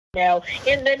now,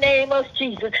 in the name of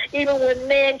Jesus. Even when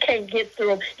man can't get through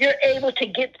them, you're able to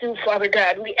get through, Father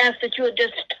God. We ask that you would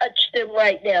just touch them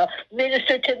right now.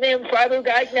 Minister to them, Father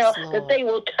God, now, that they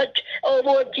will touch, oh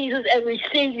Lord Jesus, and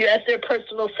receive you as their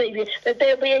personal Savior, that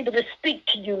they'll be able to speak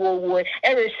to you, oh Lord,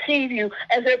 and receive you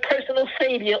as their personal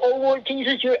Savior. Oh Lord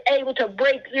Jesus, you're able to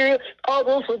break through all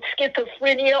those with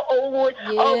schizophrenia, oh Lord,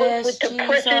 all those with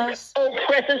depression,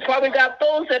 oppressors, Father God,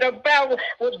 those that are bound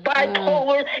with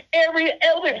bipolar, every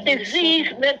other disease,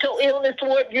 mental illness,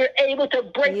 Lord, you're able to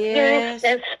break through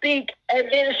and speak and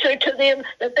minister to them,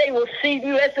 that they will see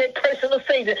you as their personal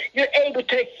Savior. You're able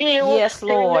to heal,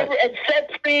 deliver, and set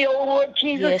free, oh Lord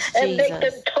Jesus, and make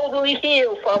them totally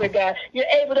healed, Father God. You're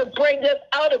able to bring them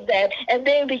out of that, and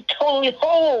they'll be totally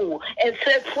whole and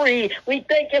set free. We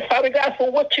thank you, Father God,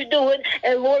 for what you're doing,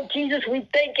 and Lord Jesus, we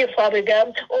thank you, Father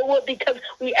God, oh Lord, because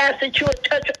we ask that you would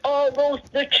touch all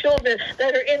the children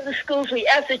that are in the schools. We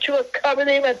ask that you would cover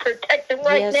them and protect them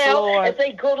right now as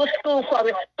they go to school,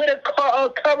 Father. Put a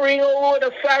covering, oh Lord,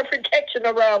 of fire protection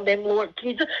around them, Lord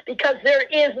Jesus, because there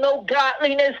is no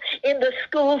godliness in the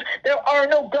schools. There are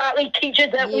no godly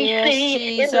teachers that we see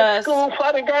in the school,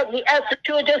 Father God. We ask that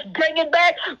you would just bring it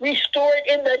back, restore it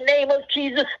in the name of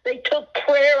Jesus. They took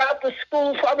prayer out the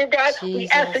school, Father God. We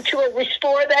ask that you would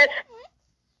restore that.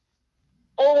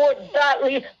 Oh, Lord,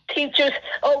 godly teachers,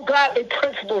 oh, godly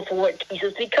principles, Lord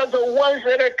Jesus, because the ones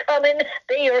that are coming,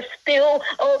 they are still,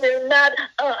 they're not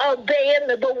obeying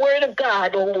the word of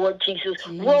God, oh, Lord Jesus.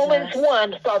 Romans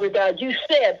 1, Father God, you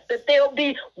said that they'll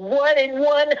be one and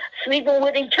one sleeping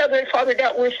with each other, Father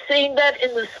God. We're seeing that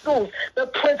in the schools. The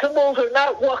principals are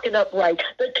not walking upright.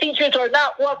 The teachers are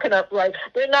not walking upright.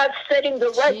 They're not setting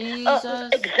the right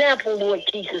example, Lord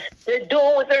Jesus. They're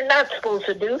doing what they're not supposed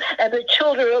to do, and the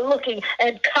children are looking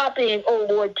and copying, oh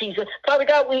Lord Jesus. Father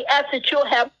God, we ask that you'll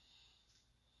have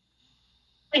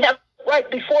right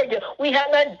before you. We have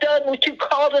not done what you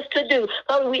called us to do.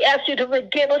 Father, we ask you to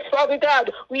forgive us, Father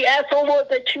God. We ask, oh Lord,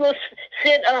 that you will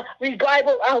send a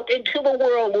revival out into the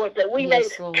world, Lord, that we may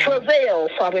travail,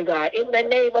 Father God, in the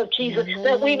name of Jesus,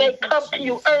 that we may come to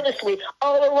you earnestly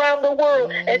all around the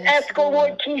world and ask, oh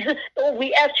Lord Jesus, oh,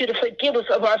 we ask you to forgive us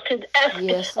of our sins. Ask,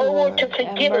 oh Lord, to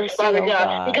forgive us, Father God,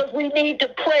 because we need to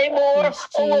pray more.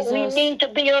 Oh Lord, we need to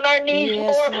be on our knees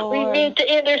more. We need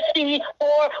to intercede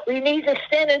more. We need to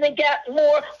stand in the gap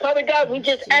more. Father God, we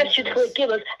just ask you to forgive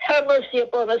us. Have mercy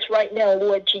upon us right now,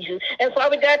 Lord Jesus. And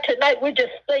Father God, tonight we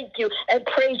just thank you and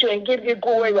praise you and give you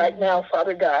glory right now,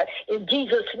 Father God. In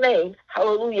Jesus' name,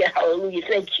 hallelujah, hallelujah.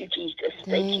 Thank you, Jesus.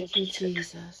 Thank you,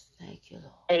 Jesus. Thank you,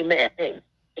 Lord. Amen.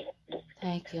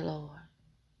 Thank you, Lord.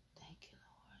 Thank you,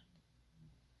 Lord.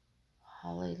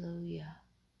 Hallelujah.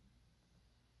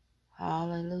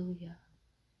 Hallelujah.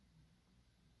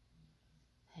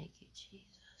 Thank you,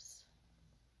 Jesus.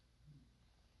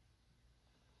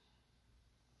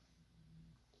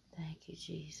 Thank you,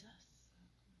 Jesus.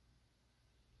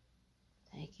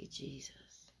 Thank you,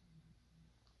 Jesus.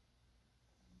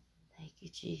 Thank you,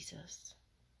 Jesus.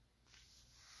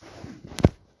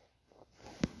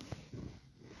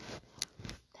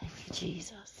 Thank you,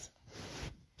 Jesus.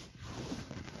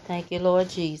 Thank you, Lord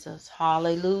Jesus.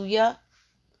 Hallelujah.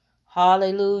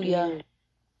 Hallelujah.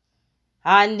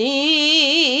 I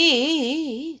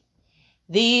need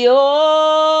thee,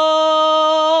 oh,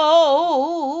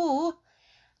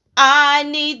 I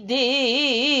need thee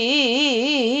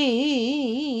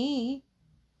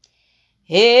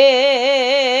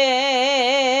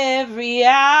every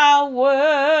hour.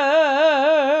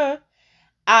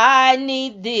 I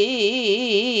need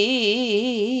thee.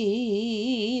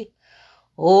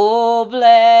 Oh,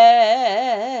 bless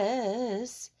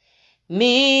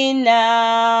me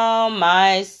now,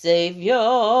 my Savior.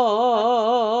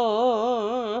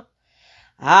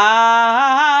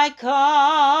 I come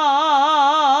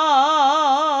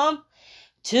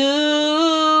to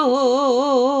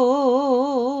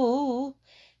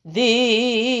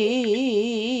thee.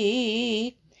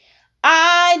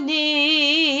 I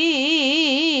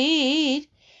need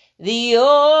thee,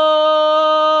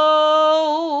 oh,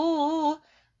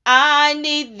 I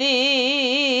need thee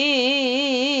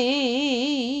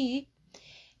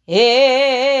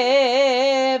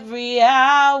every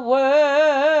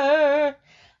hour.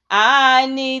 I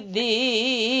need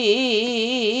thee.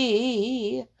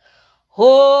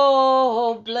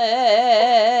 Oh,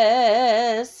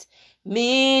 bless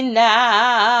me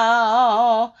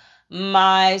now,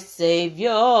 my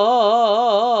Savior.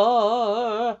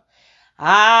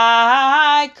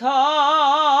 I come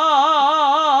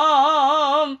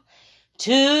to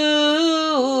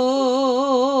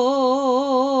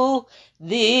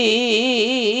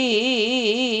thee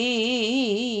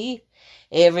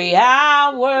Every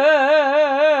hour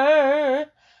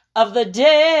of the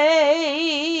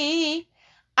day,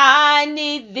 I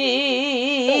need thee.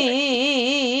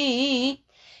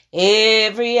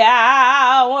 Every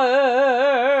hour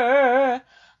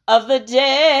of the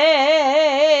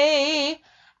day,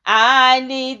 I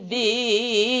need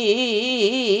thee.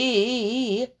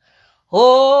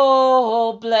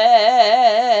 Oh, bless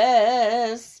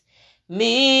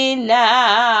me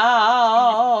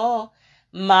now,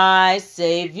 my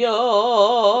Savior.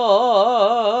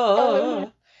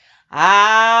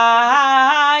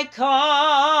 I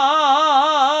come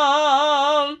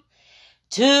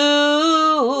to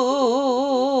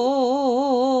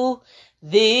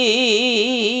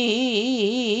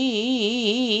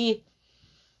thee.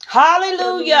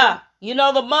 Hallelujah. You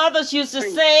know, the mothers used to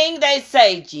sing, they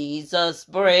say, Jesus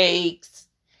breaks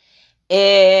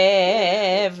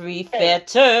every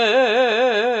fetter.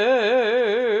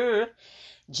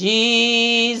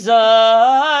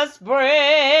 Jesus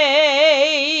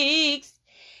breaks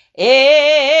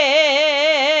every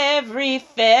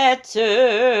fetter.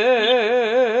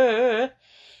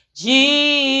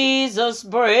 Jesus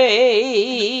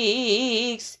breaks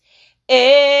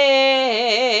every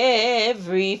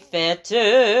fetter,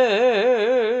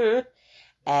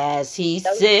 as he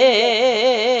says,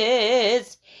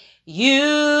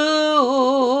 you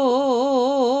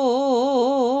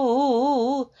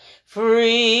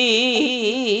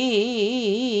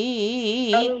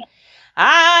free.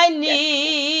 I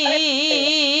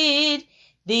need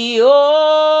thee,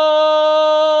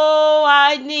 oh,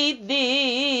 I need thee.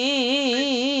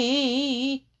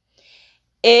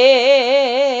 Every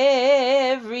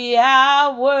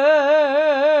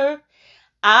hour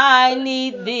I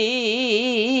need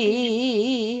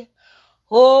thee.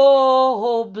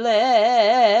 Oh,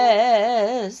 bless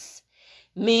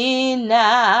me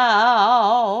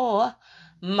now,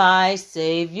 my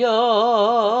Savior.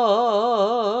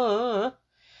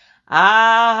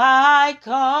 I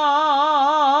come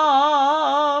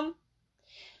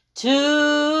to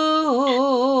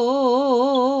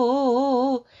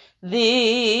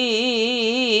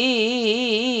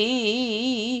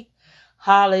thee.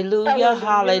 Hallelujah,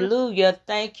 hallelujah.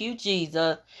 Thank you,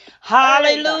 Jesus.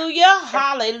 Hallelujah,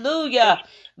 hallelujah.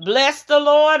 Bless the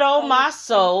Lord, oh my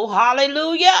soul.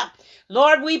 Hallelujah.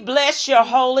 Lord, we bless your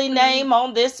holy name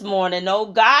on this morning, oh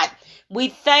God. We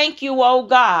thank you, oh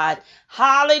God.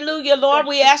 Hallelujah, Lord.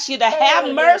 We ask you to have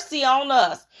mercy on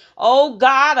us, oh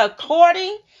God,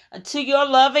 according to your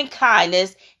loving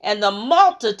kindness and the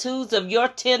multitudes of your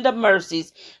tender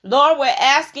mercies. Lord, we're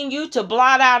asking you to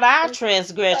blot out our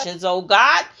transgressions, oh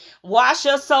God. Wash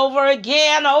us over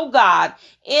again, oh God,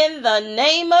 in the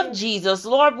name of Jesus.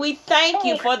 Lord, we thank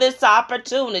you for this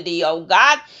opportunity, oh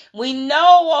God. We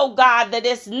know, oh God, that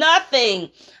it's nothing,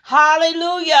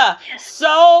 hallelujah,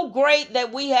 so great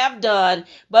that we have done.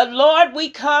 But Lord, we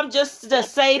come just to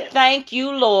say thank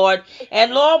you, Lord.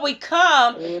 And Lord, we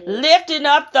come lifting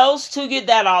up those to you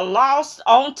that are lost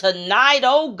on tonight,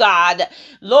 oh God.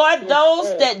 Lord,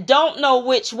 those that don't know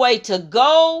which way to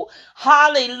go,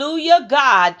 hallelujah,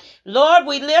 God. Lord,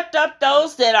 we lift up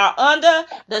those that are under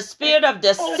the spirit of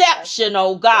deception,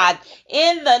 oh God,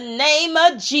 in the name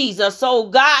of Jesus, oh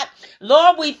God.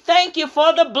 Lord, we thank you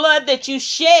for the blood that you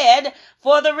shed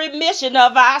for the remission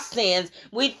of our sins.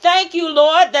 We thank you,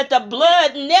 Lord, that the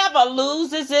blood never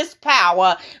loses its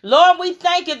power. Lord, we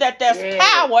thank you that there's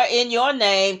power in your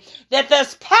name, that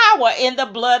there's power in the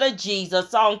blood of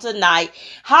Jesus on tonight.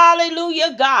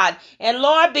 Hallelujah, God. And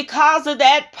Lord, because of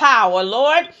that power,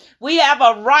 Lord, we have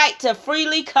a right to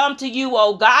freely come to you,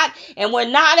 oh God, and we're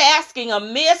not asking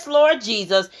amiss, Lord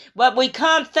Jesus, but we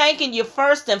come thanking you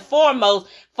first and foremost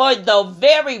for the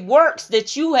very works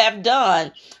that you have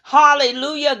done.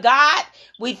 Hallelujah, God.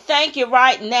 We thank you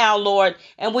right now, Lord,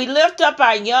 and we lift up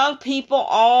our young people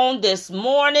on this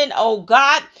morning, oh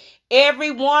God, every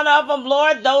one of them,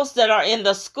 Lord, those that are in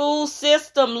the school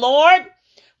system, Lord,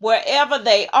 wherever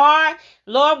they are.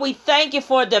 Lord, we thank you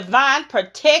for divine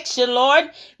protection,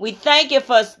 Lord. We thank you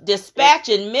for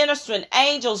dispatching ministering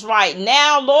angels right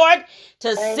now, Lord,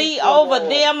 to see over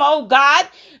them, oh God.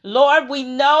 Lord, we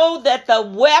know that the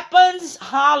weapons,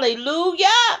 hallelujah,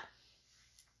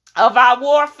 of our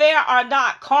warfare are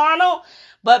not carnal,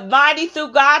 but mighty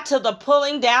through God to the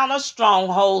pulling down of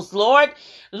strongholds, Lord.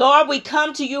 Lord, we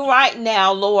come to you right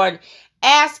now, Lord,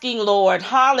 asking, Lord,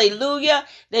 hallelujah,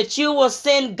 that you will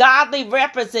send godly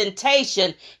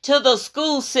representation to the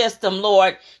school system,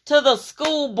 Lord, to the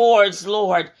school boards,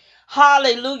 Lord.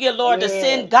 Hallelujah, Lord, to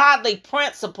send godly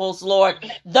principals, Lord,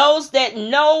 those that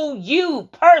know you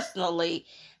personally,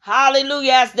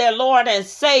 hallelujah, as their Lord and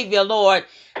Savior, Lord,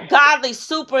 godly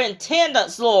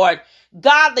superintendents, Lord,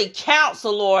 godly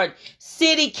counsel, Lord,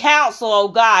 city council, oh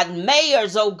God,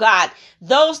 mayors, oh God,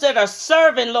 those that are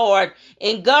serving, Lord,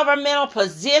 in governmental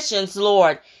positions,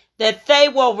 Lord, that they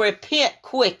will repent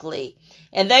quickly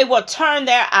and they will turn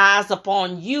their eyes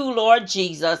upon you, Lord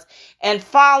Jesus, and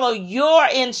follow your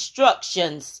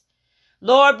instructions.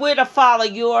 Lord, we're to follow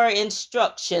your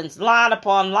instructions, line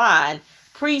upon line,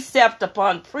 precept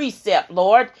upon precept,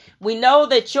 Lord. We know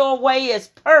that your way is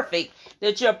perfect,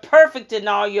 that you're perfect in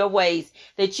all your ways,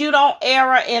 that you don't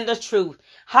err in the truth.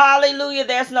 Hallelujah.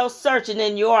 There's no searching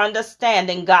in your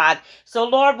understanding, God. So,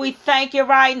 Lord, we thank you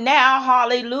right now.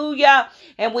 Hallelujah.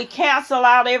 And we cancel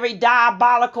out every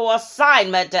diabolical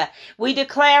assignment. We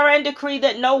declare and decree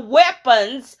that no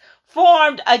weapons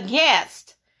formed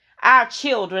against our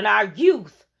children, our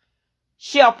youth,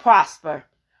 shall prosper.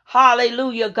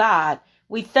 Hallelujah, God.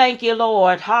 We thank you,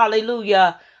 Lord.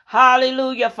 Hallelujah.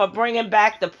 Hallelujah for bringing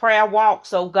back the prayer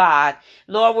walks, oh God.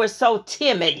 Lord, we're so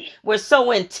timid. We're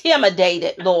so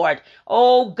intimidated, Lord.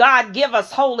 Oh God, give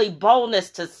us holy boldness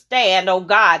to stand, oh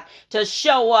God, to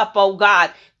show up, oh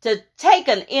God, to take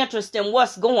an interest in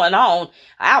what's going on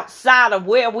outside of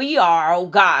where we are, oh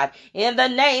God. In the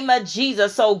name of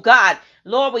Jesus, oh God.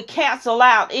 Lord, we cancel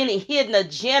out any hidden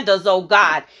agendas, oh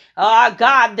God.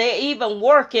 God, they're even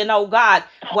working, oh God,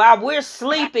 while we're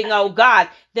sleeping, oh God.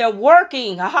 They're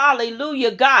working, hallelujah,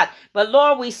 God. But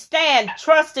Lord, we stand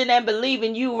trusting and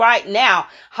believing you right now,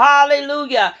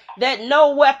 hallelujah, that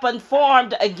no weapon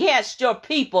formed against your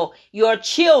people, your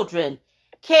children,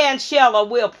 can, shall, or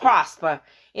will prosper.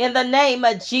 In the name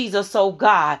of Jesus, oh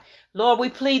God. Lord, we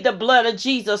plead the blood of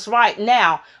Jesus right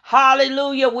now.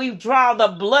 Hallelujah. We draw the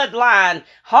bloodline.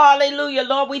 Hallelujah.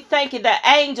 Lord, we thank you that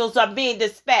angels are being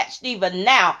dispatched even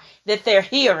now that they're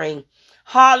hearing.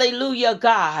 Hallelujah,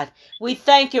 God. We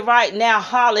thank you right now.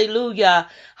 Hallelujah.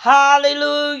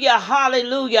 Hallelujah.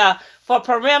 Hallelujah. For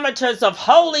perimeters of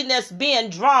holiness being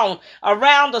drawn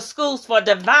around the schools for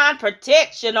divine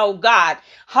protection, oh God.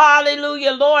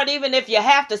 Hallelujah, Lord, even if you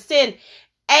have to send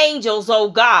angels, oh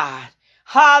God.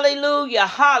 Hallelujah,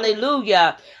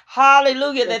 hallelujah,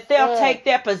 hallelujah, that they'll take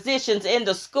their positions in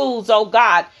the schools, oh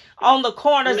God, on the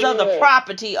corners of the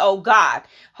property, oh God.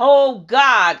 Oh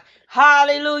God,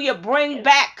 hallelujah, bring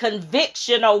back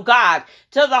conviction, oh God,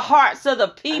 to the hearts of the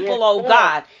people, oh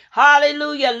God.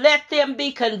 Hallelujah, let them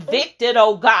be convicted,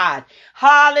 oh God.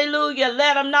 Hallelujah,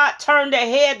 let them not turn their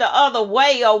head the other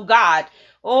way, oh God.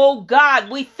 Oh God,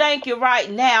 we thank you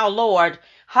right now, Lord.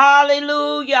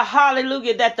 Hallelujah,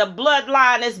 hallelujah, that the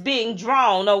bloodline is being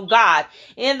drawn, oh God,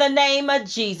 in the name of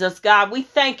Jesus, God. We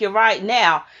thank you right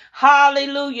now.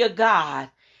 Hallelujah, God,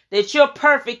 that you're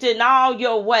perfect in all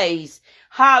your ways.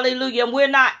 Hallelujah. And we're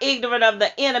not ignorant of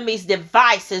the enemy's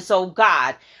devices, oh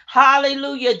God.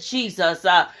 Hallelujah, Jesus.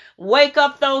 Wake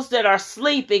up those that are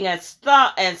sleeping and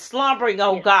slumbering,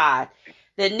 oh God,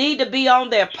 that need to be on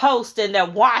their post and their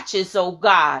watches, oh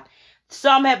God.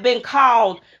 Some have been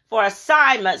called for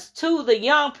assignments to the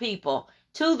young people,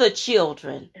 to the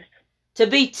children, to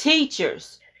be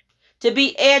teachers, to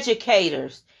be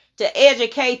educators, to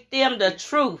educate them the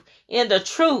truth, in the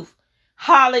truth.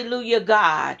 Hallelujah,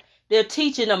 God. They're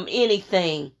teaching them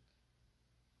anything.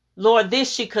 Lord,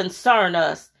 this should concern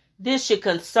us. This should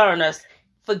concern us.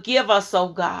 Forgive us, oh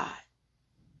God.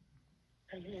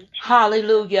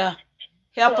 Hallelujah.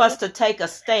 Help us to take a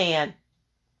stand.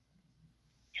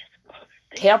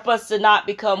 Help us to not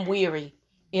become weary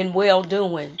in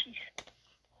well-doing.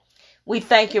 We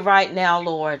thank you right now,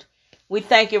 Lord. We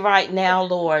thank you right now,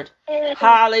 Lord.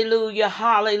 Hallelujah,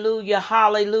 hallelujah,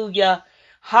 hallelujah,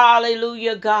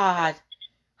 hallelujah, God.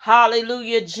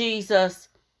 Hallelujah, Jesus.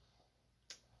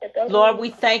 Lord, we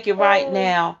thank you right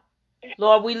now.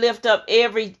 Lord, we lift up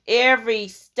every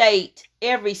state,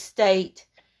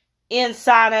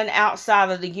 inside and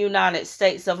outside of the United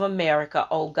States of America,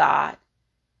 oh God.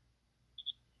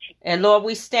 And Lord,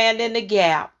 we stand in the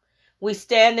gap. We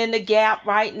stand in the gap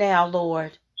right now,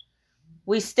 Lord.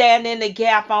 We stand in the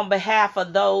gap on behalf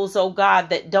of those, oh God,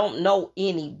 that don't know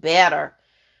any better.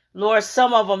 Lord,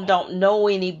 some of them don't know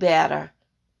any better.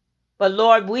 But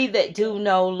Lord, we that do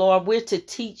know, Lord, we're to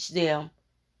teach them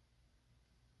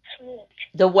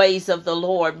the ways of the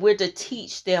Lord. We're to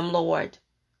teach them, Lord.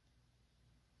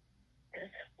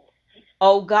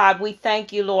 Oh God, we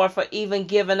thank you, Lord, for even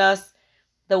giving us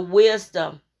the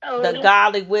wisdom, the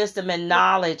godly wisdom and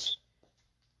knowledge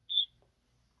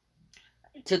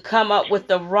to come up with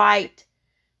the right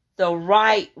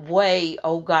way,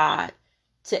 oh God,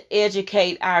 to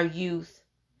educate our youth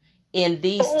in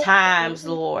these times,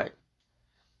 Lord.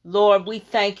 Lord, we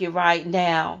thank you right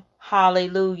now.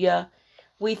 Hallelujah.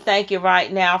 We thank you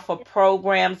right now for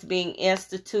programs being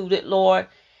instituted, Lord,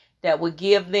 that would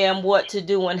give them what to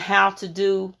do and how to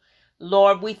do.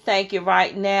 Lord, we thank you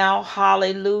right now.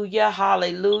 Hallelujah,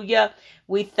 hallelujah.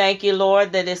 We thank you,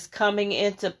 Lord, that it's coming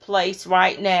into place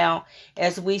right now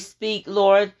as we speak,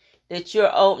 Lord, that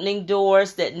you're opening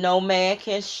doors that no man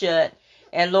can shut.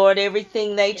 And Lord,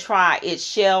 everything they try, it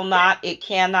shall not, it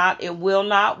cannot, it will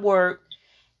not work.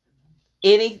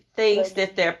 Any things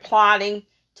that they're plotting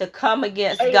to come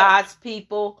against God's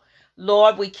people,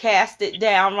 Lord, we cast it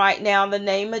down right now in the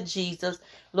name of Jesus.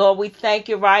 Lord, we thank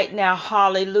you right now.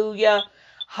 Hallelujah.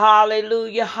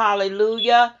 Hallelujah.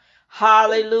 Hallelujah.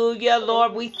 Hallelujah.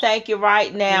 Lord, we thank you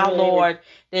right now, Lord,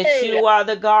 that you are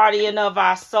the guardian of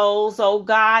our souls, oh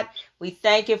God. We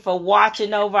thank you for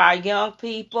watching over our young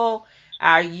people,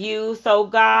 our youth, oh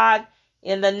God.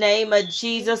 In the name of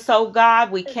Jesus, oh God,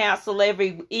 we cancel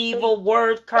every evil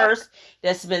word curse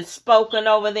that's been spoken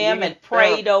over them and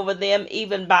prayed over them,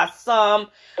 even by some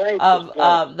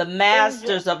of the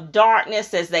masters of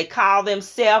darkness, as they call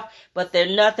themselves, but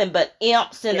they're nothing but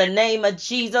imps. In the name of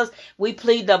Jesus, we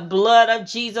plead the blood of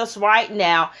Jesus right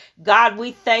now. God,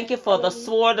 we thank you for the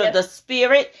sword of the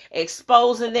Spirit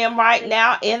exposing them right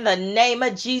now in the name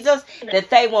of Jesus, that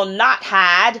they will not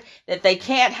hide, that they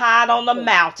can't hide on the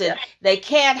mountain. They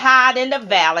can't hide in the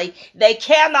valley. They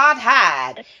cannot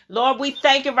hide. Lord, we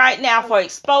thank you right now for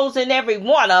exposing every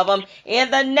one of them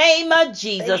in the name of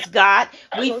Jesus, God.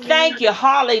 We thank you,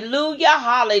 hallelujah,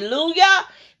 hallelujah,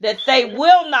 that they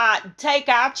will not take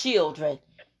our children.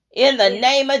 In the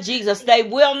name of Jesus, they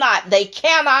will not. They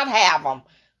cannot have them.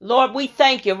 Lord, we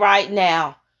thank you right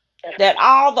now that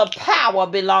all the power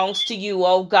belongs to you,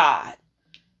 oh God.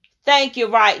 Thank you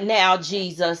right now,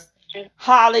 Jesus.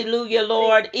 Hallelujah,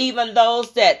 Lord. Even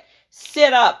those that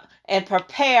sit up and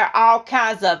prepare all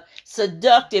kinds of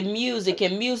seductive music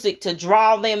and music to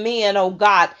draw them in, oh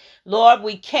God. Lord,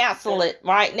 we cancel it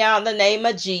right now in the name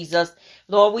of Jesus.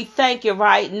 Lord, we thank you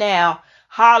right now.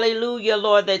 Hallelujah,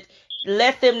 Lord, that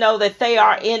let them know that they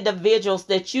are individuals,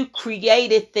 that you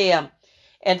created them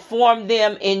and formed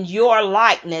them in your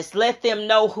likeness. Let them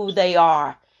know who they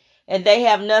are, and they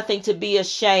have nothing to be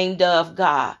ashamed of,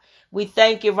 God. We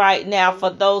thank you right now for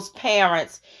those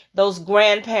parents, those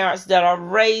grandparents that are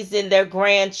raising their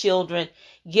grandchildren.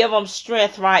 Give them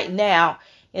strength right now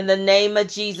in the name of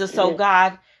Jesus, oh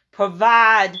God.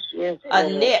 Provide a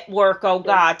network, oh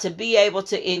God, to be able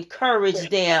to encourage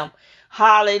them.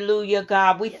 Hallelujah,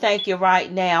 God. We thank you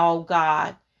right now, oh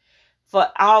God, for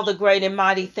all the great and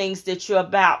mighty things that you're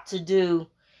about to do.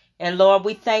 And Lord,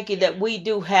 we thank you that we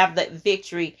do have that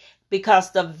victory,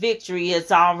 because the victory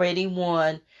is already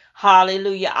won.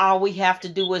 Hallelujah. All we have to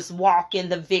do is walk in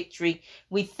the victory.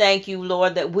 We thank you,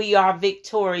 Lord, that we are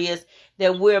victorious,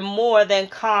 that we're more than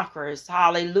conquerors.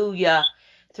 Hallelujah.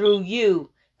 Through you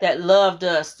that loved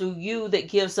us, through you that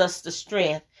gives us the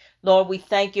strength. Lord, we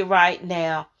thank you right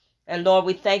now. And Lord,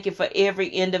 we thank you for every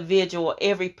individual,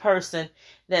 every person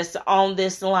that's on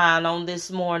this line on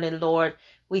this morning, Lord.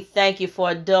 We thank you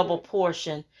for a double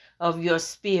portion of your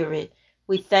spirit.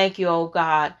 We thank you, oh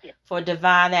God, for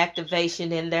divine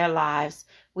activation in their lives.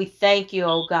 We thank you,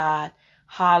 oh God.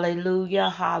 Hallelujah,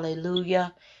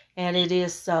 hallelujah. And it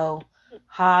is so.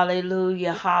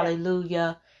 Hallelujah,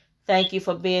 hallelujah. Thank you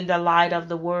for being the light of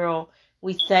the world.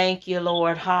 We thank you,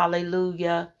 Lord.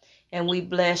 Hallelujah. And we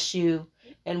bless you.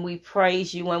 And we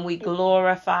praise you and we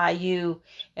glorify you.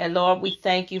 And Lord, we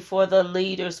thank you for the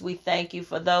leaders. We thank you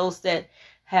for those that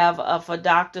have, for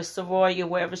Dr. Soroya,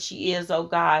 wherever she is, oh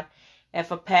God. And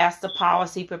for Pastor Paul,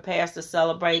 as he prepares to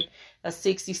celebrate a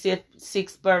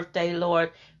 66th birthday,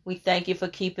 Lord. We thank you for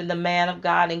keeping the man of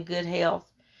God in good health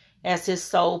as his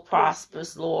soul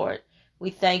prospers, Lord. We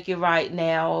thank you right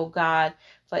now, oh God,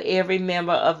 for every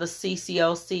member of the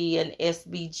CCOC and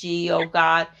SBG, oh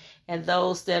God, and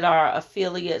those that are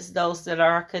affiliates, those that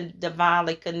are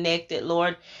divinely connected,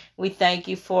 Lord. We thank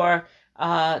you for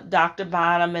Dr.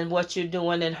 Bonham and what you're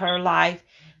doing in her life.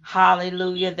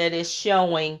 Hallelujah, that is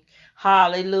showing.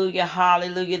 Hallelujah,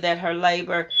 hallelujah, that her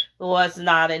labor was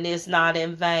not and is not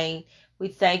in vain. We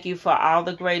thank you for all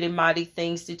the great and mighty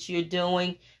things that you're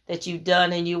doing, that you've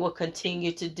done, and you will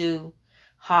continue to do.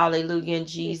 Hallelujah. In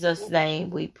Jesus' name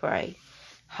we pray.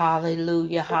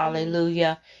 Hallelujah,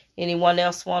 hallelujah. Anyone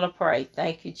else want to pray?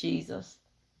 Thank you, Jesus.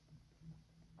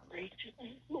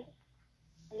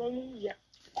 Hallelujah.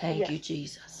 Thank you,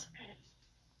 Jesus.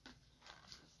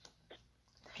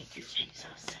 Thank you,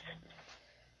 Jesus.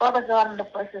 Father God, in the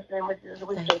precious name of Jesus,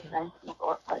 we say thank you,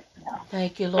 Lord, right now.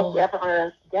 Thank you, Lord.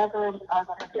 Gathering us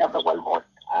together one more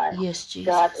time. Yes,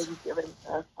 Jesus. God, and giving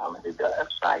us the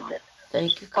assignment.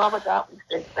 Thank you, God. Father God, we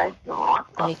say thank you, Lord,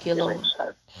 for thank you, giving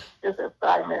us this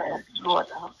assignment. And Lord,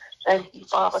 thank you,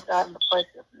 Father God, in the precious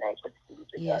name of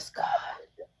Jesus. Yes, God.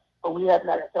 For we have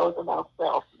not chosen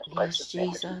ourselves. Yes,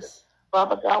 Jesus.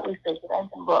 Father God, we say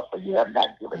thank you, Lord, for you have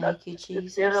not given us the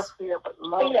spirit of fear, but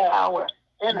love, power,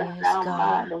 and a sound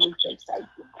mind. And we say thank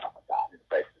you, Father God, in the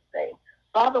precious name.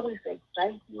 Father, we say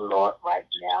thank you, Lord, right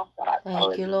now, God.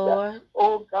 Thank you, Lord.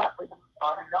 Oh, God, for you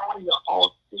are knowing you're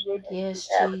all seeing. Yes,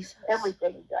 Jesus.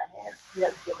 Everything in your hands. You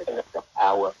have given us the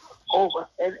power over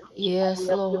everything. Yes, Lord. You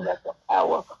have given us the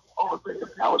power over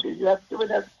principalities. You have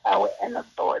given us power and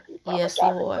authority, Father yes,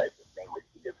 God, Lord. in the precious name of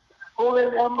Jesus. Holy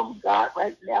Lamb of God,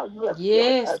 right now, you have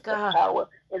yes, given us God. the power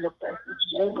in the precious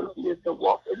name of Jesus to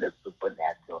walk in the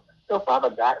supernatural. So, Father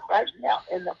God, right now,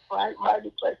 in the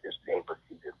mighty precious name of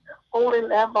Jesus, Holy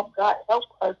Lamb of God, help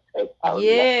us take our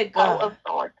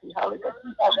authority, hallelujah,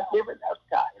 you have given us,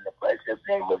 God, in the precious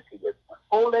name of Jesus.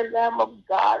 Holy Lamb of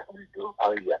God, and do,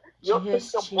 hallelujah, your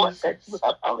kingdom work that you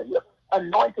have, hallelujah,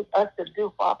 anointed us to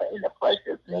do, Father, in the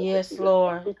precious name of Jesus.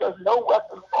 Lord. Because no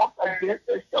weapon formed against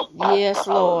us shall prosper. Yes,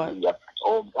 Lord. Hallelujah.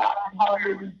 Oh God,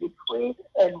 hallelujah, we decree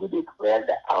and we declare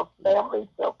that our family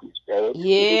shall be saved.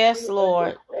 Yes,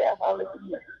 Lord. Declare,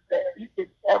 hallelujah, that each and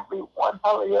every one,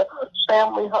 hallelujah,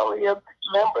 family, hallelujah,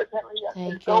 members, hallelujah,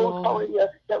 Thank and you, those, Lord. hallelujah,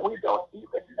 that we don't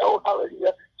even know,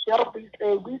 hallelujah, shall be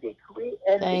saved. We decree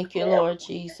and Thank you, declare, Lord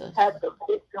Jesus. have the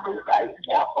victory right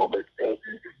now over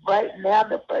Satan, right now,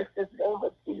 the precious name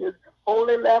of Jesus.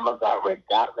 Holy Lamb of God,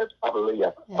 regardless,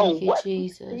 hallelujah, Thank of you, what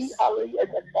Jesus. you see, hallelujah,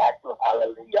 in the natural,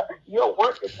 hallelujah, you're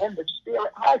working in the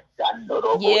spirit.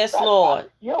 Yes, Lord.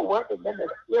 You're working in the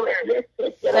spirit.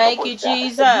 Thank you,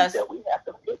 Jesus. We have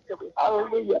the victory,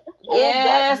 hallelujah.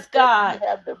 Yes, God. We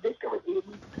have the victory. We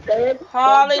stand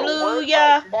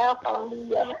Hallelujah. right now,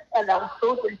 hallelujah, and our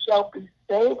children shall be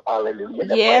saved,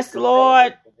 hallelujah. Yes,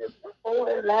 Lord.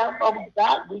 Holy Lamb of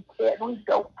God, we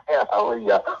don't care,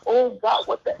 hallelujah. Oh God,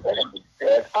 what the enemy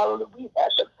says, hallelujah. We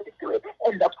have the victory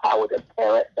and the power to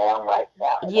tear it down right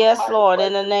now. Yes, Lord,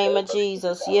 in the name of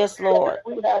Jesus. Yes, Lord.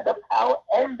 We have the power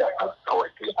and the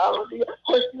authority, hallelujah.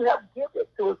 Because you have given it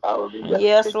to us, hallelujah.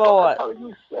 Yes, Lord.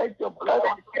 You shed your blood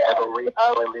on Calvary,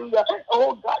 hallelujah.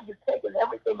 Oh God, you've taken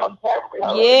everything on Calvary,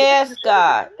 hallelujah. Yes,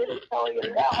 God. It is telling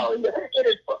you now, hallelujah. It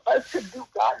is for us to do,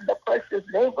 God, in the precious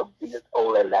name of Jesus,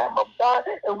 Holy Lamb of God.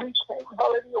 And we came,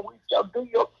 hallelujah, we shall do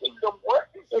your kingdom work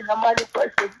in the mighty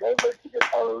precious name of Jesus,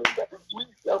 hallelujah. We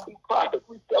shall be prophets,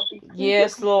 we shall be teachers,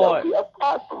 yes, Lord. We shall be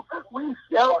apostles, we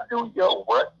shall do your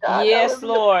work, God. Yes,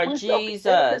 hallelujah. Lord, we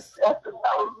Jesus.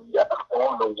 Hallelujah,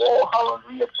 on the wall,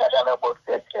 hallelujah.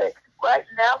 Right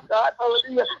now, God,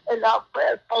 hallelujah, and our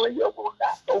prayers, hallelujah, will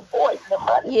not go void in the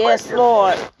mighty yes, precious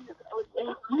Lord. name of Jesus.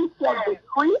 We shall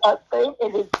decree a thing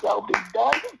and it shall be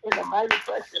done in the mighty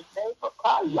precious name of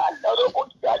God.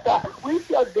 We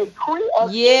shall decree a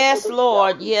thing. Yes,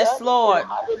 Lord. Yes, Lord. In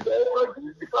the mighty name of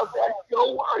Jesus, because that's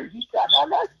your word.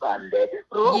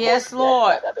 Yes,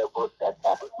 Lord.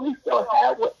 We shall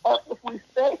have whatever we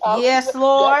say. Yes,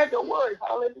 Lord. That's your word.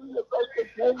 Hallelujah.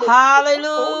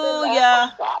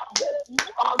 Hallelujah. You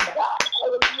are God.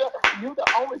 Hallelujah. You the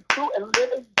only true and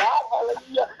living God.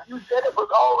 Hallelujah. You said it was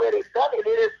already done and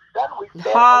it is done. We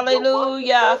stand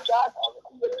hallelujah. God,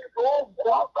 hallelujah. Oh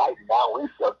God, right now we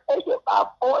shall take it by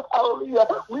force. Hallelujah.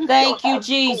 We thank you,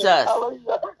 Jesus.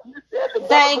 Hallelujah. You said the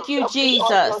thank you,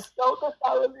 Jesus.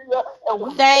 Hallelujah. And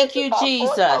we thank you,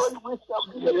 Jesus.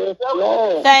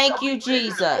 Thank you,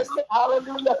 Jesus.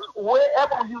 Hallelujah.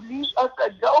 Wherever you need us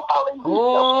to go, hallelujah.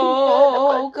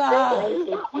 Oh, God.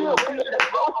 We'll be in the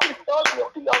grocery store.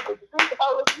 We'll be on the street.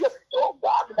 Hallelujah. Oh,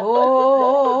 God.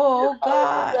 Oh,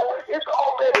 God. It's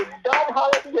already done.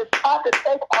 Hallelujah. It's time to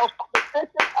take our position.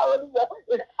 Hallelujah.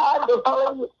 It's time to,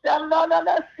 hallelujah.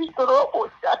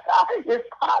 It's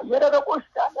time.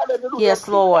 Yes,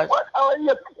 Lord.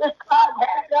 Hallelujah. It's time.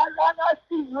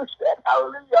 You said,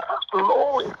 hallelujah.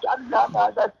 Glory.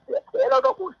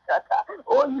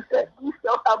 Oh, you said we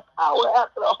shall have power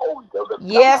after the Holy Ghost.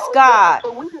 Yes, God.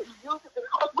 But we didn't use it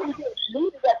because we didn't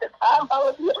need it at the time.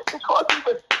 Hallelujah. Because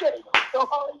we were sitting. So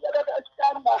hallelujah.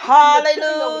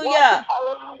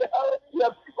 Hallelujah.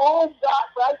 Hallelujah. Oh, God,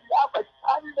 right now, but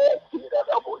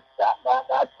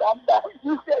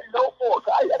you said no more.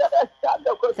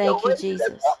 Thank you,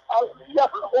 Jesus. Hallelujah.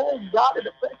 Oh, God, in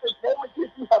the precious name of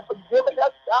Jesus, you have forgiven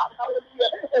us, God. Hallelujah.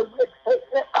 And we're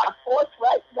taking it by force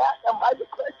right now.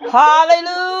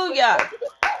 Hallelujah.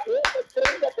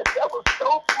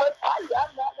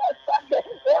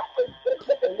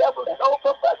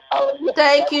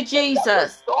 Thank you,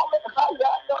 Jesus.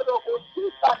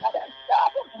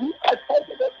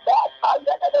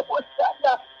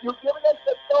 You've given us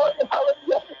the authority,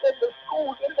 hallelujah, in the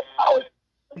schools, in the colleges.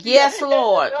 Yes,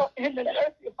 Lord. In the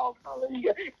nursing home,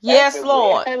 hallelujah. Yes,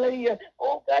 Lord. Hallelujah.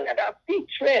 Oh, God, and our feet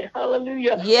tread.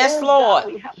 Hallelujah. Yes, oh, Lord.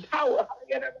 God, we have power.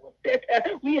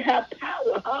 We have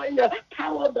power. Hallelujah.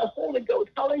 Power of the Holy Ghost.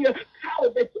 Hallelujah. Power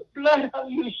that your blood,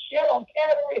 hallelujah, shed on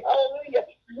Calvary. Hallelujah.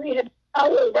 We have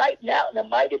power right now in the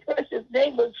mighty precious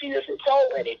name of Jesus. It's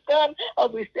already done.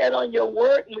 We stand on your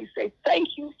word and we say, thank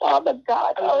you, Father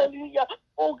God. Hallelujah.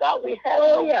 Oh, God, we have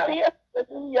no fear.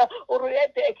 Hallelujah.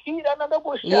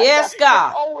 Yes, God.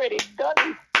 It's already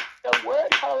done. The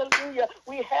word, hallelujah.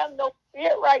 We have no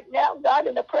fear right now, God,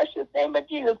 in the precious name of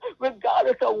Jesus,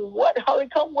 regardless of what, hallelujah,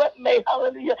 come what may,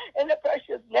 hallelujah. In the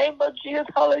precious name of Jesus,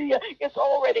 hallelujah. It's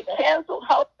already canceled,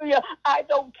 hallelujah. I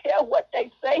don't care what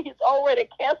they say. It's already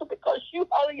canceled because you,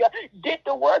 hallelujah, did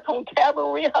the work on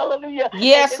Calvary, hallelujah.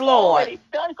 Yes, it's Lord. Already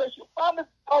done because you promised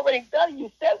already done.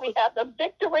 You said we have the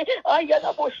victory.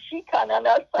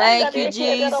 Thank you,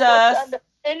 Jesus.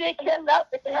 And it cannot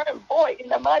return void in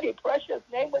the mighty precious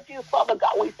name of Jesus, Father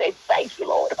God. We say thank you,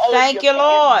 Lord. Hallelujah. Thank you,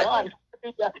 Lord.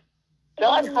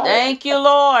 Done. Thank you,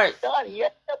 Lord. Done.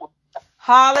 Yes.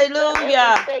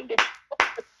 Hallelujah. Everything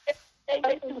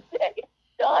that you said is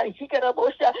done.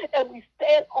 And we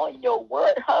stand on your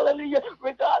word, hallelujah,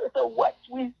 regardless of what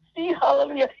we see,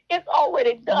 hallelujah. It's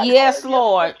already done. Yes, hallelujah.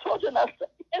 Lord. The children are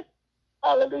saved.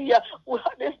 Hallelujah.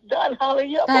 It's done.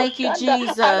 Hallelujah. Thank you,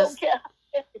 Jesus. I don't care.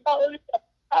 Hallelujah.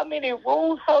 How many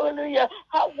rules, hallelujah,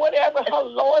 how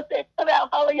laws they put out,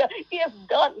 hallelujah, it's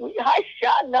done.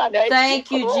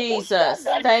 Thank you, Jesus.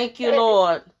 Thank you,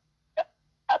 Lord.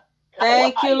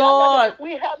 Thank you, Lord.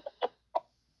 We have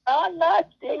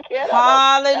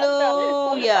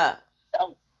hallelujah.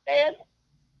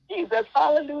 Jesus,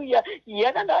 hallelujah.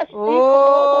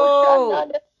 Oh.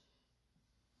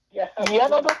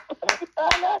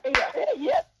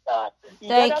 Yes, God.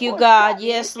 Thank you, God.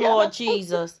 Yes, Lord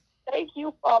Jesus. Thank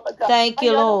you, Father God. Thank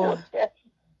you, Lord. Thank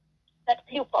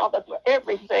you, Father, for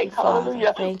everything. Thank you, Father.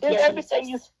 Hallelujah. Thank you, everything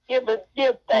Jesus. you give us,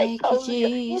 give thanks. Thank you, Hallelujah.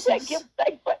 Jesus. You say give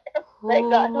thanks for everything,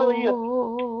 God. Hallelujah.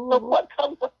 So what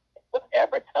comes,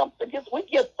 whatever comes against, we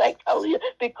give thanks. Hallelujah.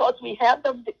 Because we have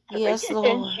the victory. Yes,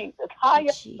 Lord. In Jesus.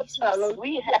 Jesus.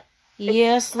 We have.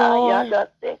 Yes, Lord.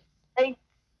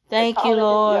 Thank you,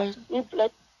 Lord. We bless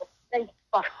you. Thank you,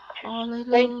 Father. Hallelujah.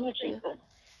 Thank you, Jesus.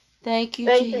 Thank you,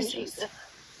 Jesus.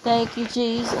 Thank you,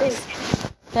 Jesus.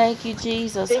 Thank you,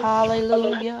 Jesus.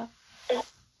 Hallelujah.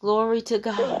 Glory to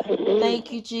God.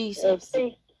 Thank you, Jesus.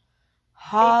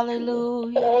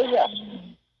 Hallelujah.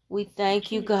 We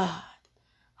thank you, God.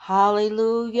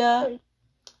 Hallelujah.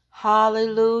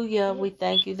 Hallelujah. We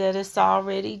thank you that it's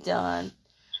already done.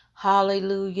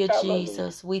 Hallelujah,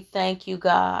 Jesus. We thank you,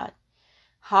 God.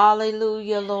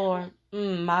 Hallelujah, Lord.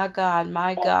 My God,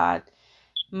 my God.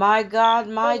 My God,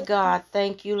 my God.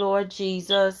 Thank you, Lord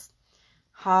Jesus.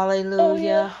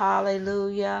 Hallelujah,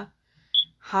 hallelujah.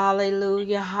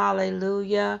 Hallelujah,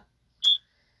 hallelujah.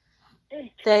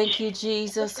 Thank you,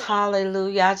 Jesus.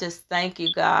 Hallelujah. I just thank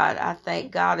you, God. I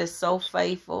thank God is so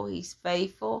faithful. He's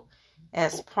faithful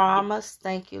as promised.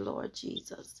 Thank you, Lord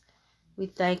Jesus. We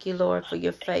thank you, Lord, for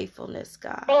your faithfulness,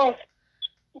 God.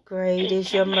 Great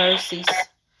is your mercies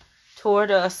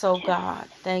toward us, oh God.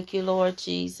 Thank you, Lord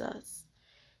Jesus.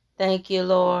 Thank you,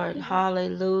 Lord.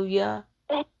 Hallelujah.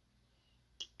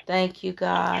 Thank you,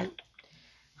 God.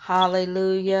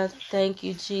 Hallelujah. Thank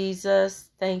you, Jesus.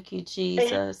 Thank you,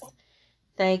 Jesus.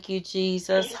 Thank you,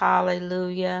 Jesus.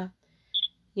 Hallelujah.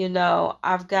 You know,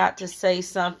 I've got to say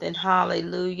something,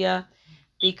 hallelujah,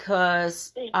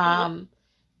 because I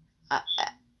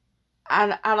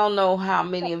don't know how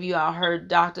many of you all heard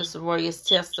Dr. Sororia's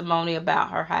testimony about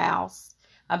her house,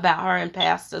 about her and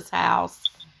Pastor's house,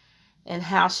 and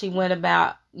how she went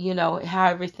about, you know, how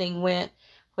everything went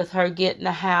with her getting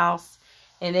the house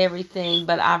and everything.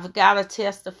 But I've got to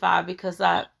testify because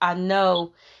I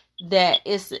know that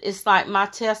it's like my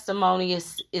testimony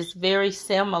is very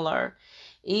similar,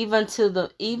 even to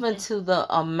the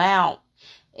amount,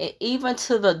 even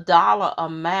to the dollar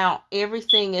amount.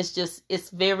 Everything is just, it's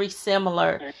very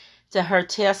similar to her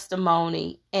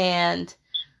testimony. And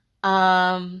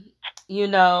you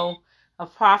know, a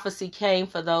prophecy came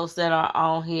for those that are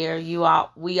on here.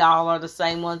 We all are the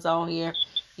same ones on here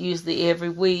usually every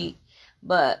week.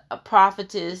 But a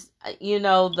prophetess, you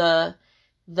know, the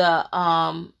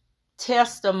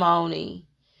testimony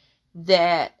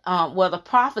that the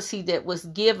prophecy that was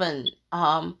given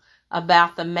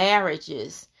about the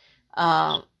marriages,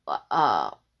 when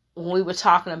we were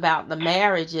talking about the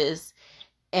marriages,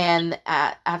 and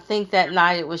I think that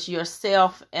night it was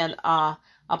yourself and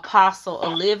Apostle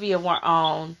Olivia were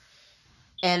on,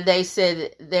 and they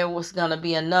said there was going to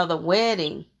be another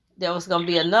wedding, there was going to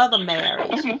be another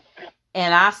marriage.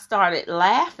 And I started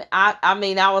laughing. I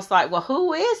mean, I was like, well,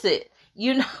 who is it?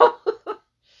 You know?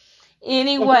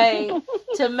 Anyway,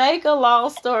 to make a long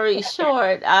story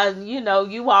short,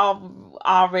 you all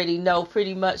already know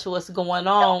pretty much what's going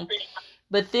on.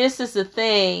 But this is the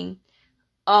thing.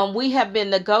 We have been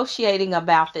negotiating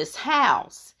about this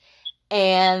house.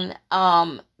 And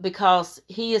because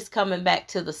he is coming back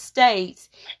to the States,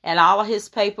 and all of his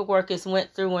paperwork is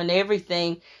went through and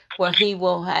everything, where he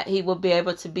will be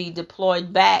able to be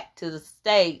deployed back to the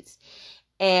States.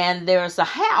 And there's a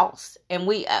house, and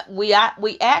we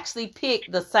actually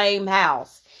picked the same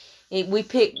house.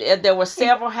 There were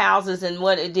several houses, and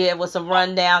what it did was a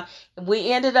rundown.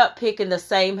 We ended up picking the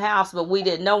same house, but we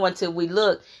didn't know until we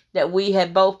looked that we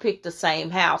had both picked the same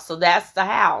house. So that's the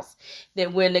house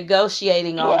that we're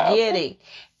negotiating on getting.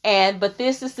 But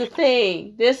this is the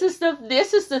thing. This is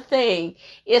the thing.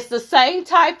 It's the same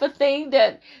type of thing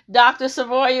that Dr.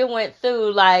 Soroya went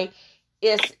through. Like,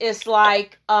 it's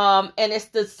like, and it's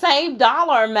the same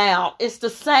dollar amount. It's the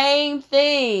same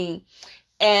thing.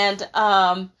 And,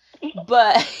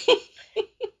 but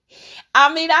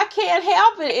I mean, I can't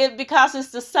help it because it's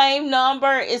the same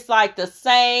number. It's like the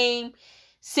same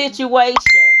situation.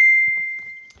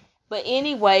 But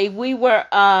anyway, we were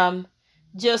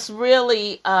just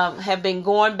really have been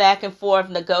going back and forth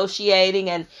negotiating,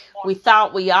 and we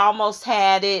thought we almost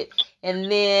had it.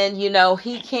 And then,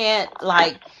 he can't,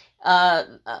 like,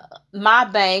 my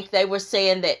bank, they were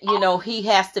saying that, he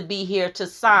has to be here to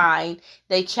sign.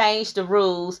 They changed the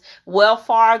rules. Wells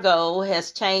Fargo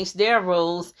has changed their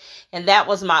rules, and that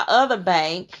was my other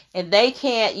bank, and they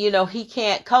can't, he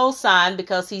can't co-sign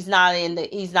because he's not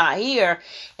here.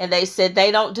 And they said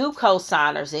they don't do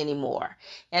co-signers anymore.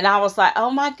 And I was like,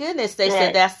 oh my goodness. They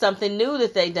said that's something new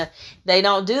that they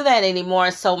don't do that anymore.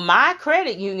 And so my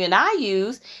credit union I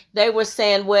use, they were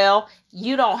saying, well,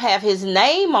 you don't have his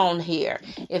name on here.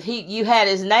 If you had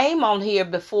his name on here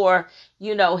before,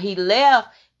 he left,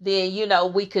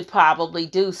 then, we could probably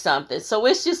do something. So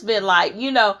it's just been like,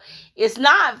 it's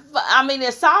not, I mean,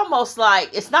 it's almost like,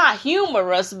 it's not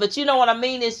humorous, but you know what I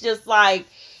mean? It's just like,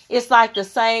 it's like the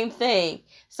same thing.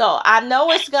 So I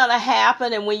know it's going to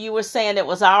happen. And when you were saying it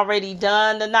was already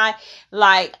done tonight,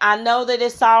 like, I know that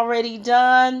it's already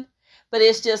done. But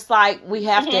it's just like we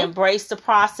have to embrace the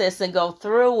process and go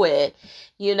through it,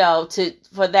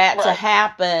 for that to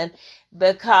happen.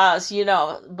 Because,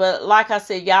 but like I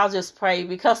said, y'all just pray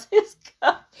because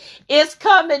it's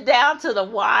coming down to the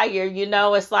wire,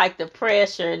 it's like the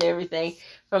pressure and everything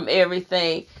from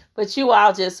everything. But you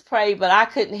all just pray. But I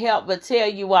couldn't help but tell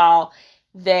you all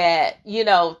that,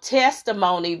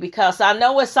 testimony, because I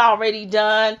know it's already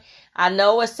done. I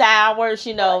know it's ours,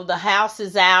 the house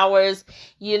is ours,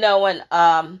 and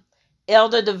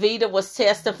Elder Davida was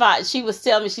testifying. She was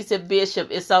telling me, she said, Bishop,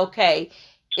 it's okay.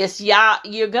 It's y'all,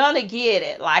 you're going to get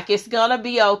it. Like, it's going to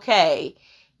be okay.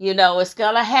 It's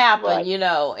going to happen,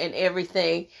 and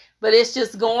everything. But it's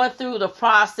just going through the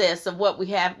process of what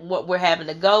we're having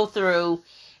to go through.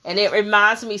 And it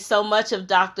reminds me so much of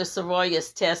Dr.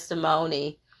 Soroya's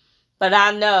testimony. But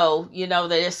I know,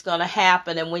 that it's going to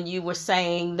happen. And when you were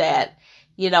saying that,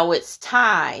 it's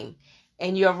time,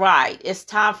 and you're right. It's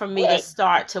time for me to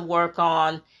start to work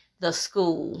on the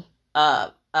school,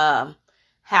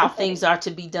 how things are to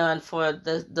be done for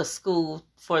the school,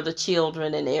 for the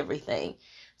children and everything.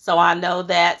 So I know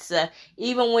that's,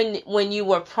 even when you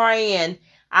were praying,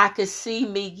 I could see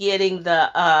me getting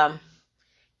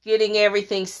getting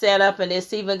everything set up, and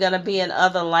it's even going to be in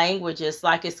other languages,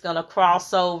 like it's going to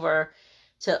cross over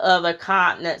to other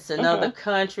continents and other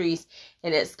countries,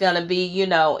 and it's going to be,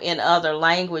 in other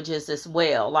languages as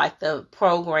well, like the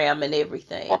program and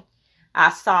everything.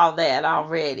 I saw that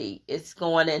already. It's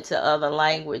going into other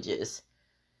languages.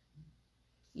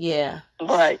 Yeah.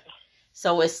 Right.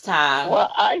 So it's time.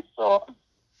 Well, I saw,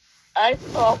 I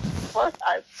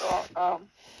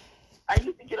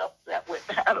used to get upset with,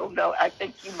 I don't know, I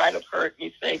think you might have heard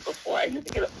me say before, I used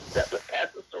to get upset with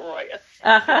Pastor Soroya.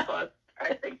 Because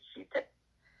I think she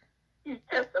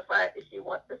testified that she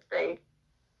wants to stay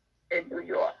in New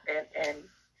York, and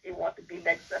she wants to be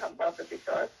next to her mother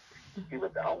because she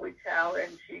was the only child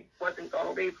and she wasn't going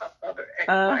to leave her mother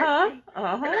ex-wife.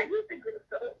 And I used to get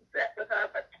so upset with her,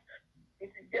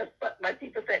 but my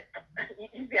teacher said,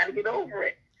 you got to get over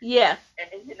it. Yeah. And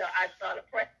I started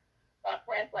praying.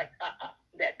 Friends like,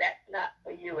 that's not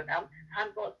for you, and I'm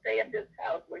going to stay in this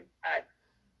house.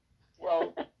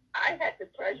 I had the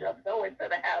pleasure of going to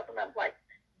the house, and I'm like,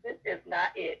 this is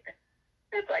not it.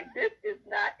 It's like, this is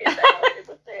not it. The house, it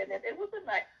was saying that it was a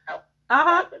nice house.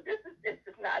 But this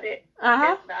is not it.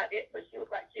 It's not it. But she was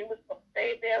like, she was going to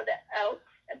stay there in that house,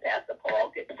 and Pastor Paul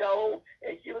could go,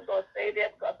 and she was going to stay there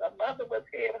because her mother was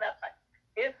here, and I was like,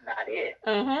 it's not it.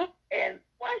 And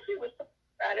while she was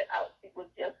started out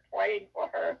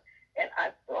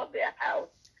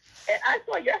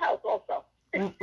house also.